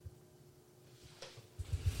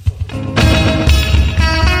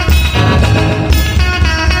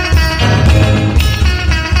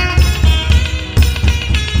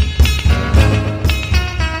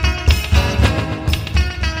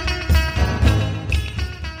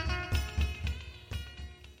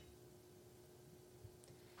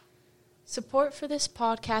Support for this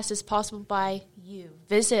podcast is possible by you.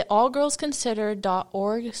 Visit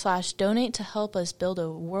allgirlsconsidered.org/donate to help us build a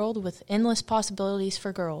world with endless possibilities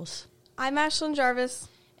for girls. I'm Ashlyn Jarvis.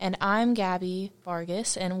 And I'm Gabby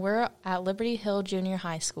Vargas, and we're at Liberty Hill Junior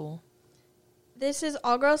High School. This is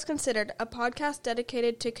All Girls Considered, a podcast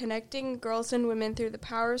dedicated to connecting girls and women through the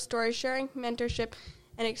power of story sharing, mentorship,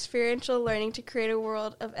 and experiential learning to create a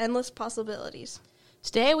world of endless possibilities.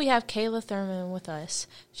 Today we have Kayla Thurman with us.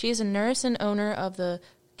 She is a nurse and owner of the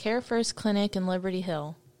Care First Clinic in Liberty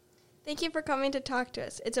Hill. Thank you for coming to talk to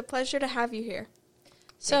us. It's a pleasure to have you here.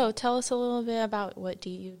 So tell us a little bit about what do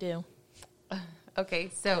you do. Okay,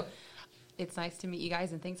 so it's nice to meet you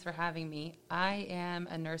guys, and thanks for having me. I am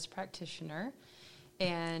a nurse practitioner,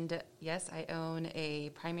 and yes, I own a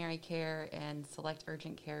primary care and select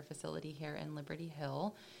urgent care facility here in Liberty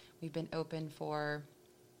Hill. We've been open for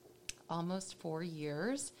almost 4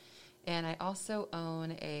 years, and I also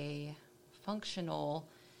own a functional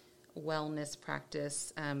wellness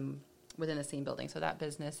practice within the same building. So that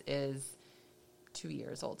business is 2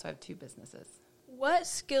 years old, so I have two businesses. What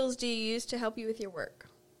skills do you use to help you with your work?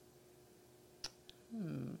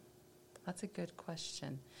 That's a good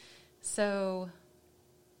question. So,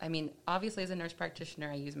 I mean, obviously as a nurse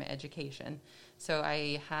practitioner, I use my education. So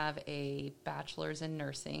I have a bachelor's in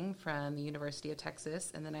nursing from the University of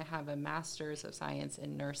Texas, and then I have a master's of science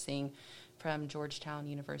in nursing from Georgetown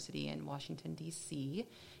University in Washington, D.C.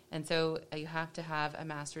 And so you have to have a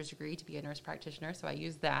master's degree to be a nurse practitioner, so I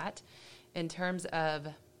use that. In terms of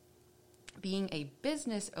being a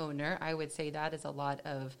business owner, I would say that is a lot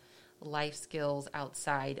of life skills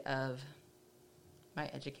outside of my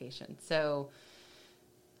education. So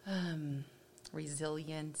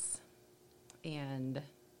resilience and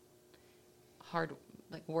hard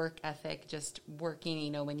work ethic, just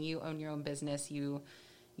working, when you own your own business, you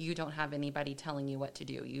don't have anybody telling you what to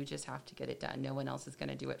do. You just have to get it done. No one else is going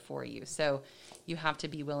to do it for you. So you have to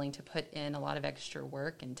be willing to put in a lot of extra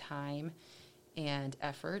work and time and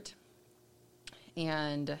effort.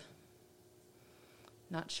 And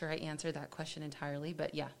not sure I answered that question entirely,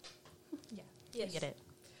 but yeah. Yeah, Yes. I get it.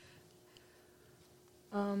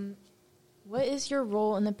 What is your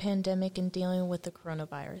role in the pandemic in dealing with the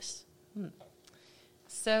coronavirus?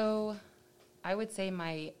 So I would say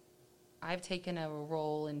I've taken a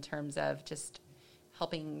role in terms of just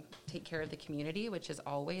helping take care of the community, which is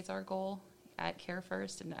always our goal at Care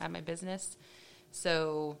First and at my business.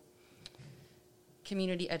 So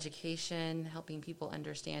community education, helping people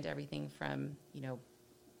understand everything from,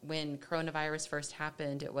 when coronavirus first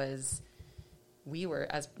happened, we were,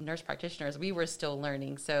 as nurse practitioners, we were still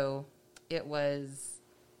learning. So it was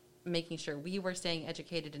making sure we were staying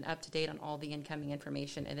educated and up to date on all the incoming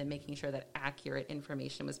information, and then making sure that accurate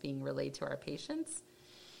information was being relayed to our patients,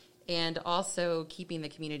 and also keeping the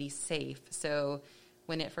community safe. So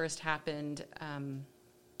when it first happened,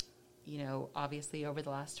 obviously over the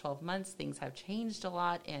last 12 months, things have changed a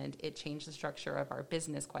lot, and it changed the structure of our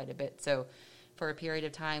business quite a bit. So for a period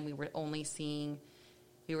of time, we were seeing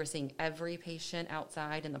every patient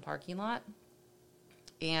outside in the parking lot,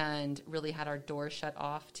 and really had our doors shut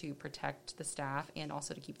off to protect the staff and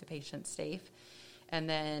also to keep the patients safe. And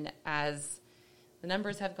then as the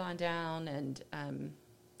numbers have gone down and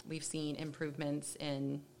we've seen improvements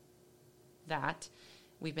in that,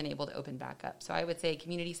 we've been able to open back up. So I would say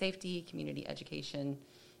community safety, community education,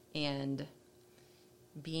 and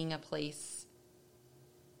being a place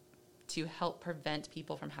to help prevent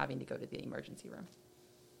people from having to go to the emergency room.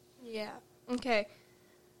 Yeah. Okay.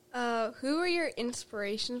 Who were your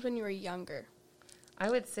inspirations when you were younger? I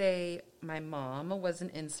would say my mom was an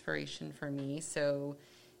inspiration for me. So,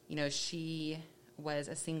 she was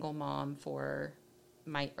a single mom for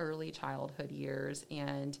my early childhood years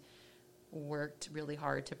and worked really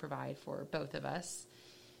hard to provide for both of us.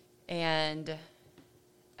 And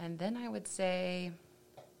then I would say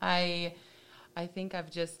I think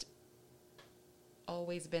I've just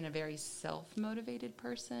always been a very self-motivated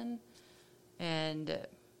person, and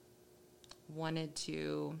wanted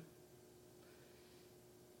to,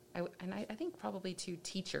 I think probably to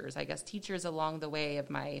teachers, teachers along the way of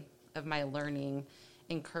my learning,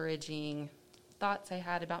 encouraging thoughts I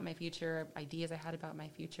had about my future, ideas I had about my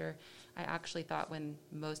future. I actually thought when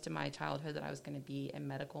most of my childhood that I was going to be a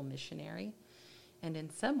medical missionary, and in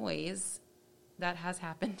some ways that has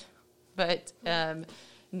happened, but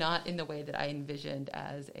not in the way that I envisioned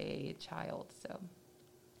as a child.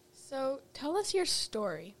 So tell us your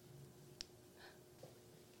story.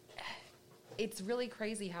 It's really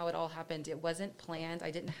crazy how it all happened. It wasn't planned.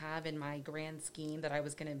 I didn't have in my grand scheme that I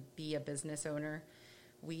was going to be a business owner.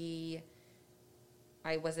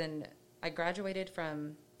 I graduated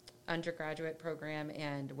from undergraduate program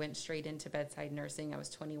and went straight into bedside nursing. I was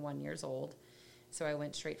 21 years old. So I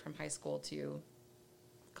went straight from high school to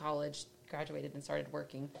college, graduated, and started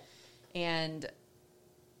working. And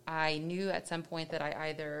I knew at some point that I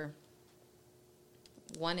either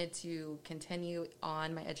wanted to continue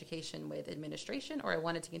on my education with administration, or I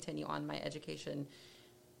wanted to continue on my education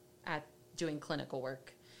at doing clinical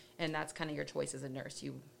work. And that's kind of your choice as a nurse.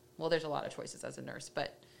 There's a lot of choices as a nurse,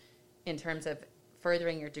 but in terms of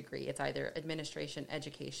furthering your degree, it's either administration,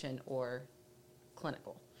 education, or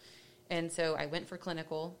clinical. And so I went for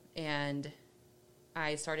clinical, and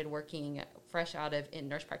I started working fresh out of in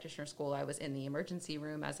nurse practitioner school. I was in the emergency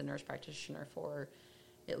room as a nurse practitioner for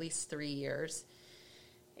at least 3 years.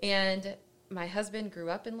 And my husband grew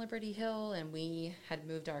up in Liberty Hill, and we had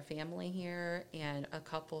moved our family here, and a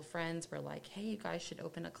couple of friends were like, hey, you guys should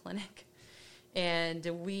open a clinic. And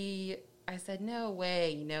I said, no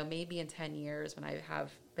way, maybe in 10 years when I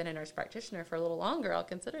have been a nurse practitioner for a little longer, I'll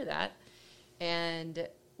consider that. And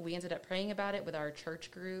we ended up praying about it with our church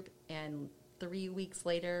group, and 3 weeks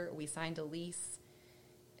later, we signed a lease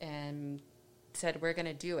and said, we're going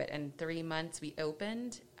to do it. And 3 months we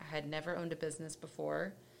opened. I had never owned a business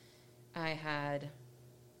before. My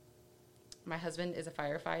husband is a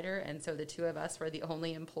firefighter, and so the two of us were the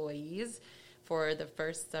only employees for the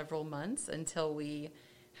first several months until it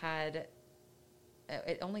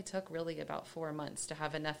only took really about 4 months to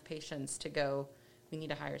have enough patients to go, we need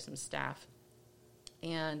to hire some staff.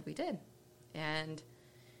 And we did. And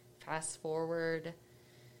fast forward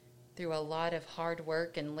through a lot of hard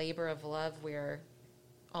work and labor of love, we're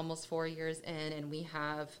almost 4 years in, and we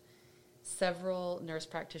have several nurse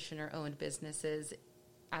practitioner-owned businesses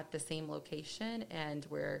at the same location, and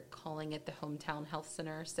we're calling it the Hometown Health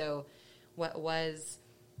Center. So what was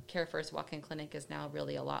Care First Walk-in Clinic is now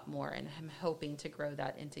really a lot more, and I'm hoping to grow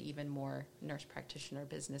that into even more nurse practitioner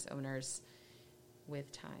business owners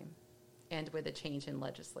with time and with a change in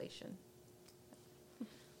legislation.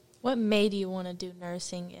 What made you want to do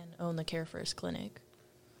nursing and own the Care First Clinic?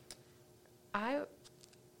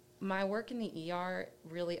 My work in the ER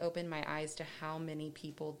really opened my eyes to how many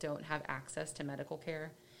people don't have access to medical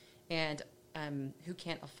care and who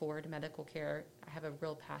can't afford medical care. I have a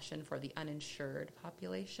real passion for the uninsured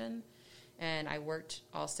population, and I worked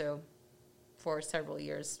also for several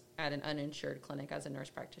years at an uninsured clinic as a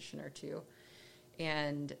nurse practitioner too.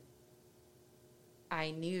 And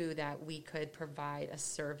I knew that we could provide a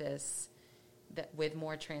service that with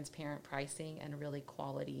more transparent pricing and really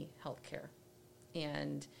quality health care.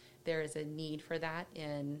 And there is a need for that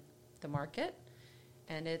in the market,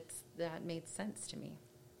 and that made sense to me.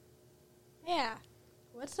 Yeah.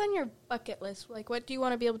 What's on your bucket list? Like, what do you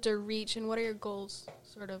want to be able to reach, and what are your goals,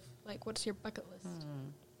 sort of? Like, what's your bucket list?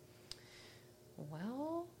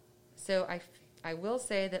 Well, so I will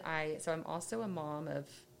say that I'm also a mom of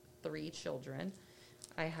 3 children.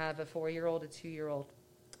 I have a 4-year-old, a 2-year-old,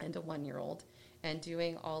 and a 1-year-old. And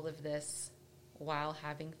doing all of this while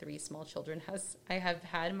having 3 small children, I have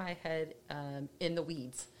had my head in the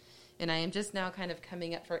weeds. And I am just now kind of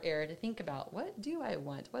coming up for air to think about, what do I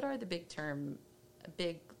want? What are the big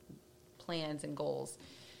plans and goals?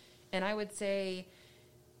 And I would say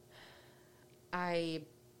I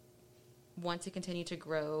want to continue to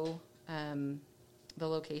grow the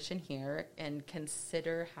location here and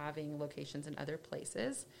consider having locations in other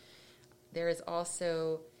places. There is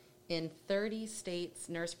also, in 30 states,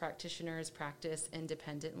 nurse practitioners practice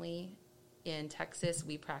independently. In Texas,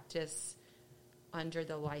 we practice under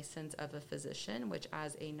the license of a physician, which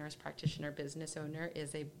as a nurse practitioner business owner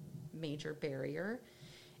is a major barrier.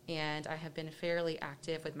 And I have been fairly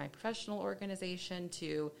active with my professional organization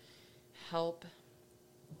to help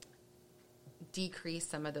decrease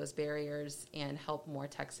some of those barriers and help more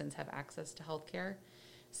Texans have access to health care.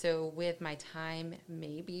 So with my time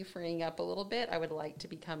maybe freeing up a little bit, I would like to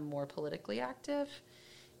become more politically active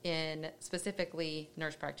in specifically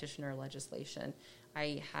nurse practitioner legislation.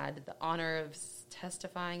 I had the honor of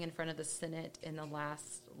testifying in front of the Senate in the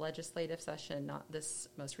last legislative session, not this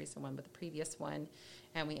most recent one, but the previous one,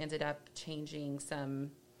 and we ended up changing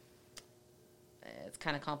some, it's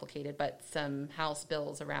kind of complicated, but some House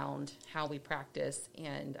bills around how we practice,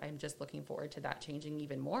 and I'm just looking forward to that changing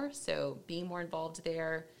even more. So being more involved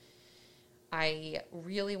there. I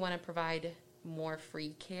really want to provide more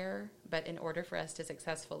free care, but in order for us to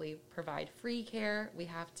successfully provide free care, we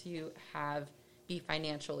have to be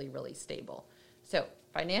financially really stable. So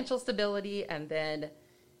financial stability, and then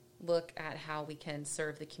look at how we can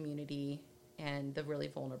serve the community and the really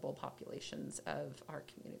vulnerable populations of our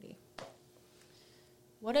community.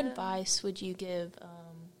 What advice would you give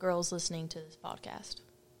girls listening to this podcast?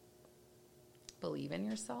 Believe in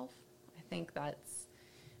yourself. think that's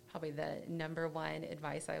probably the number one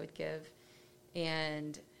advice I would give.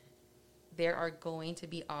 And there are going to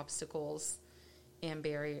be obstacles and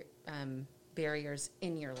barriers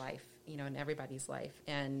in your life, in everybody's life.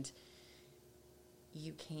 And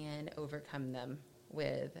you can overcome them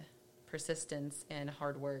with persistence and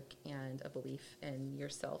hard work and a belief in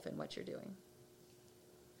yourself and what you're doing.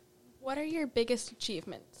 What are your biggest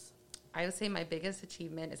achievements? I would say my biggest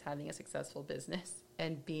achievement is having a successful business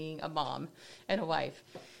and being a mom and a wife.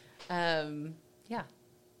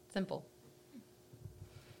 Simple.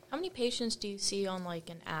 How many patients do you see on like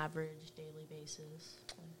an average daily basis?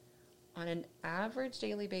 On an average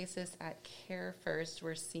daily basis at Care First,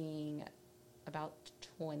 we're seeing about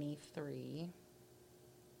 23.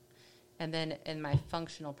 And then in my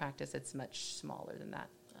functional practice, it's much smaller than that.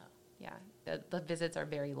 Oh. Yeah, the visits are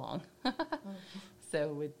very long.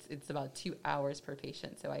 So it's about 2 hours per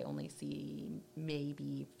patient. So I only see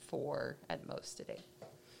maybe 4 at most a day.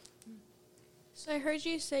 So I heard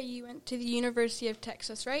you say you went to the University of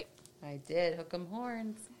Texas, right? I did. Hook 'em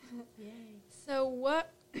horns. Yay. So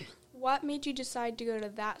what made you decide to go to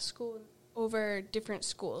that school over different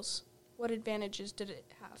schools? What advantages did it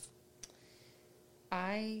have?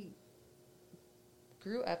 I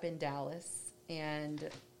grew up in Dallas and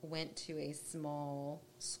went to a small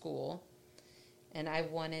school, and I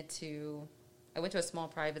went to a small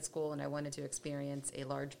private school, and I wanted to experience a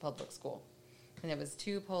large public school. And it was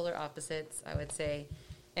two polar opposites, I would say.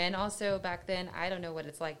 And also back then, I don't know what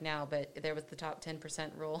it's like now, but there was the top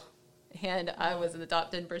 10% rule, and I was in the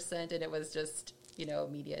top 10%, and it was just,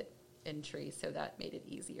 immediate entry, so that made it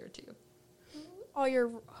easier too.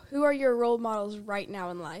 Who are your role models right now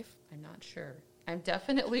in life? I'm not sure. I'm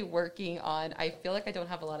definitely working on, I feel like I don't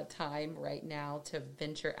have a lot of time right now to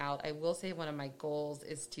venture out. I will say one of my goals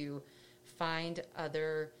is to find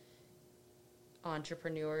other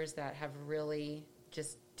entrepreneurs that have really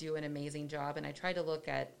just do an amazing job. And I try to look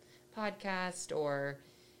at podcasts or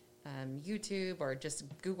YouTube or just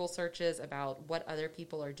Google searches about what other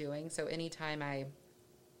people are doing. So anytime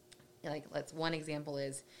one example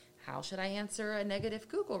is, how should I answer a negative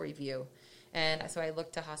Google review? And so I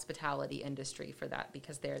look to hospitality industry for that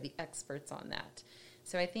because they're the experts on that.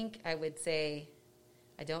 So I think I would say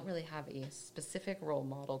I don't really have a specific role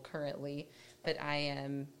model currently, but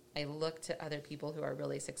I look to other people who are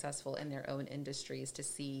really successful in their own industries to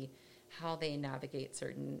see how they navigate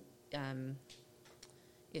certain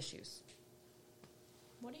issues.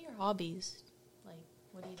 What are your hobbies? Like,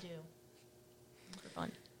 what do you do for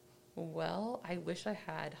fun? Well, I wish I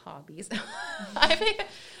had hobbies.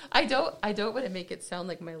 I don't want to make it sound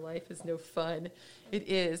like my life is no fun. It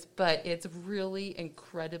is, but it's really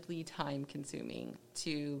incredibly time consuming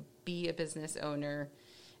to be a business owner,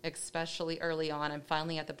 especially early on. I'm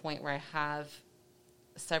finally at the point where I have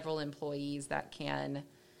several employees that can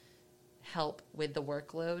help with the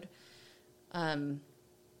workload.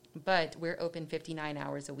 But we're open 59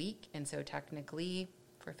 hours a week, and so technically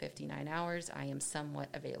for 59 hours, I am somewhat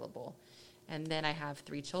available. And then I have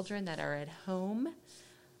 3 children that are at home.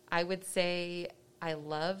 I would say I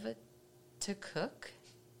love to cook,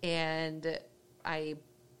 and I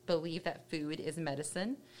believe that food is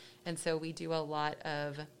medicine. And so we do a lot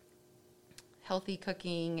of healthy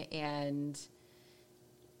cooking and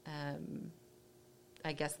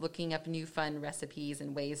I guess looking up new fun recipes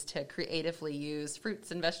and ways to creatively use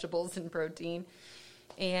fruits and vegetables and protein.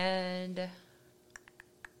 And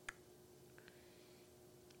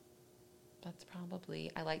that's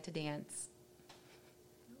probably, I like to dance.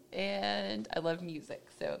 And I love music.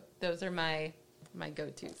 So those are my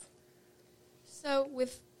go-tos. So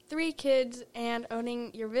with 3 kids and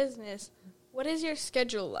owning your business, what is your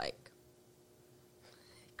schedule like?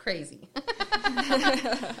 Crazy.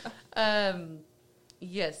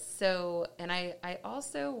 Yes. So, and I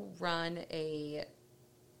also run a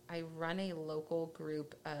local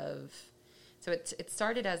group of, so it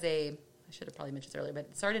started as I should have probably mentioned this earlier, but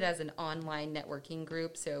it started as an online networking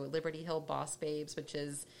group. So Liberty Hill Boss Babes, which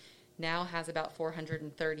now has about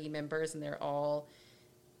 430 members, and they're all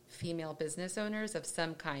female business owners of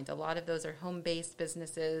some kind. A lot of those are home-based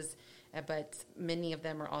businesses, but many of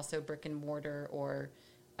them are also brick and mortar or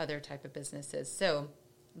other type of businesses. So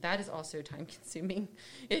that is also time consuming.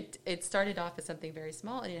 It started off as something very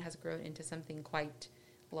small, and it has grown into something quite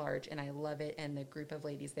large, and I love it. And the group of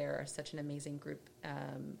ladies there are such an amazing group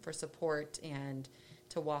for support and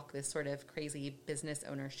to walk this sort of crazy business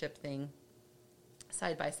ownership thing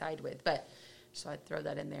side by side with. But so I'd throw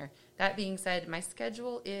that in there. That being said, my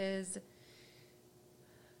schedule is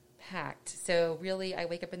packed. So really, I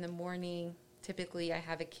wake up in the morning, Typically, I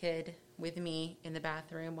have a kid with me in the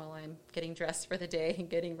bathroom while I'm getting dressed for the day and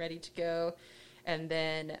getting ready to go. And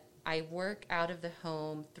then I work out of the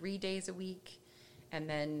home 3 days a week. And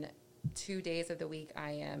then 2 days of the week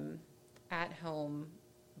I am at home,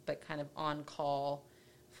 but kind of on call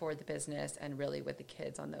for the business and really with the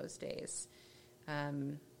kids on those days.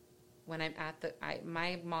 When I'm at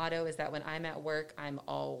my motto is that when I'm at work, I'm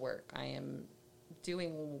all work. I am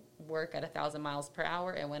doing work at 1,000 miles per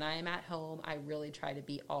hour. And when I am at home, I really try to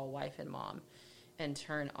be all wife and mom and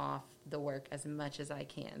turn off the work as much as I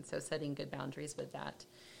can. So setting good boundaries with that.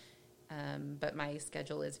 But my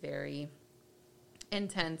schedule is very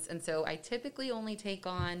intense. And so I typically only take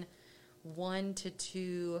on 1 to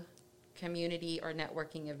 2 community or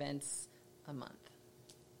networking events a month.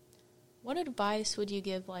 What advice would you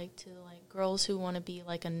give to girls who want to be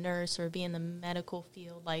a nurse or be in the medical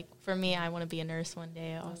field? For me, I want to be a nurse one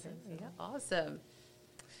day also. Okay. Yeah, awesome.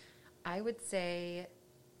 I would say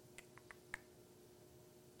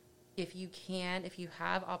if you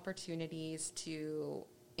have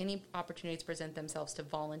any opportunities present themselves to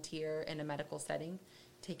volunteer in a medical setting,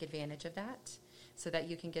 take advantage of that so that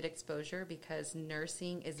you can get exposure, because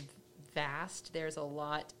nursing is vast. There's a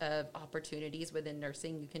lot of opportunities within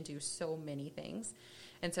nursing. You can do so many things.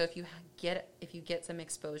 And so if you get some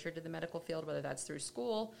exposure to the medical field, whether that's through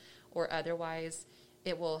school or otherwise,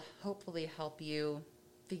 it will hopefully help you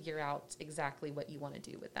figure out exactly what you want to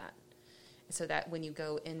do with that. So that when you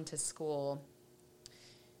go into school,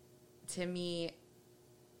 to me,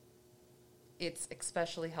 it's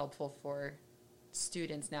especially helpful for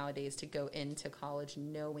students nowadays to go into college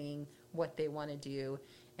knowing what they want to do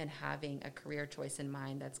and having a career choice in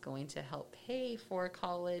mind that's going to help pay for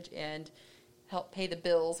college and help pay the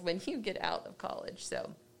bills when you get out of college.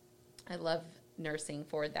 So I love nursing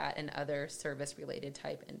for that and other service-related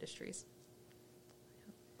type industries.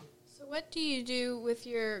 So what do you do with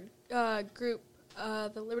your group,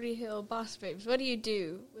 the Liberty Hill Boss Babes? What do you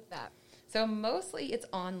do with that? So mostly it's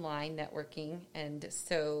online networking, and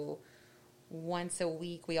so once a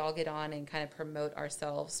week we all get on and kind of promote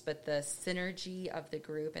ourselves, but the synergy of the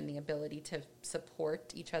group and the ability to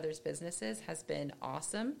support each other's businesses has been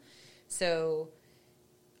awesome. So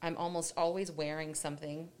I'm almost always wearing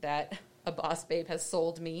something that a Boss Babe has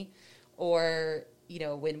sold me, or,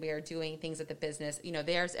 when we are doing things at the business,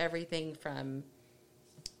 there's everything from,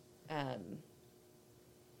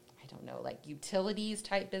 utilities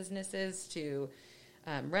type businesses to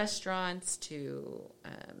restaurants to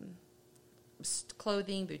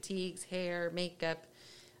clothing, boutiques, hair, makeup,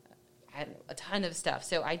 a ton of stuff.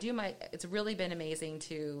 So it's really been amazing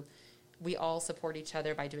we all support each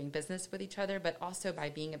other by doing business with each other, but also by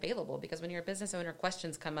being available, because when you're a business owner,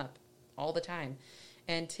 questions come up all the time.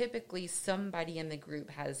 And typically somebody in the group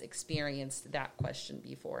has experienced that question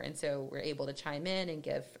before. And so we're able to chime in and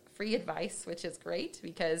give free advice, which is great,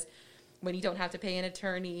 because when you don't have to pay an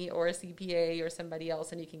attorney or a CPA or somebody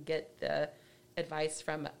else, and you can get the advice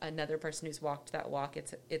from another person who's walked that walk,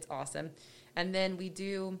 it's awesome. And then we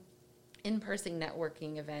do in-person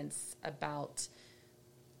networking events about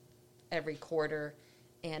every quarter,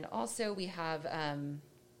 and also we have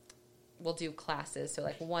we'll do classes. So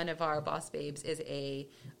one of our Boss Babes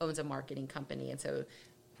owns a marketing company, and so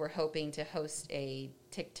we're hoping to host a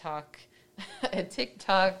TikTok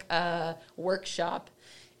workshop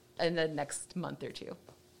in the next month or two.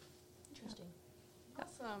 Interesting.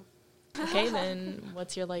 Awesome. Okay, then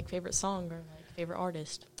what's your favorite song or favorite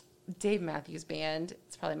artist? Dave Matthews Band.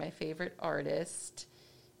 It's probably my favorite artist,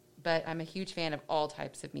 but I'm a huge fan of all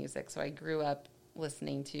types of music. So I grew up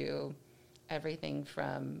listening to everything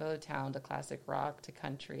from Motown to classic rock to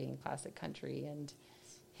country and classic country and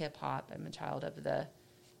hip hop. I'm a child of the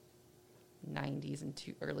 90s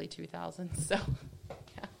and early 2000s. So,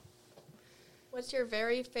 yeah. What's your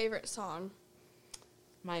very favorite song?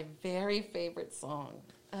 My very favorite song.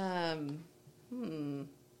 Now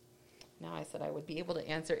I said I would be able to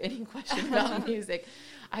answer any question about music.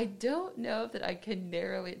 I don't know that I can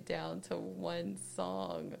narrow it down to one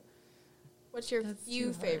song. What's your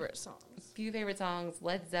few favorite songs? Few favorite songs: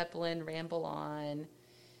 Led Zeppelin, Ramble On,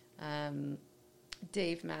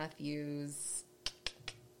 Dave Matthews,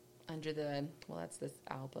 that's this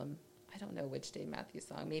album. I don't know which Dave Matthews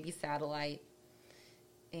song. Maybe Satellite.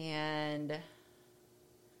 And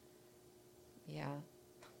yeah,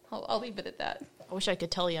 I'll leave it at that. I wish I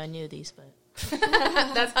could tell you I knew these, but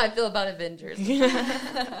that's how I feel about Avengers.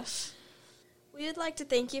 We would like to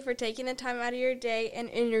thank you for taking the time out of your day and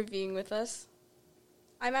interviewing with us.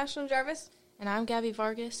 I'm Ashlyn Jarvis. And I'm Gabby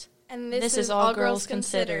Vargas. And this is All Girls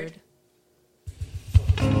Considered.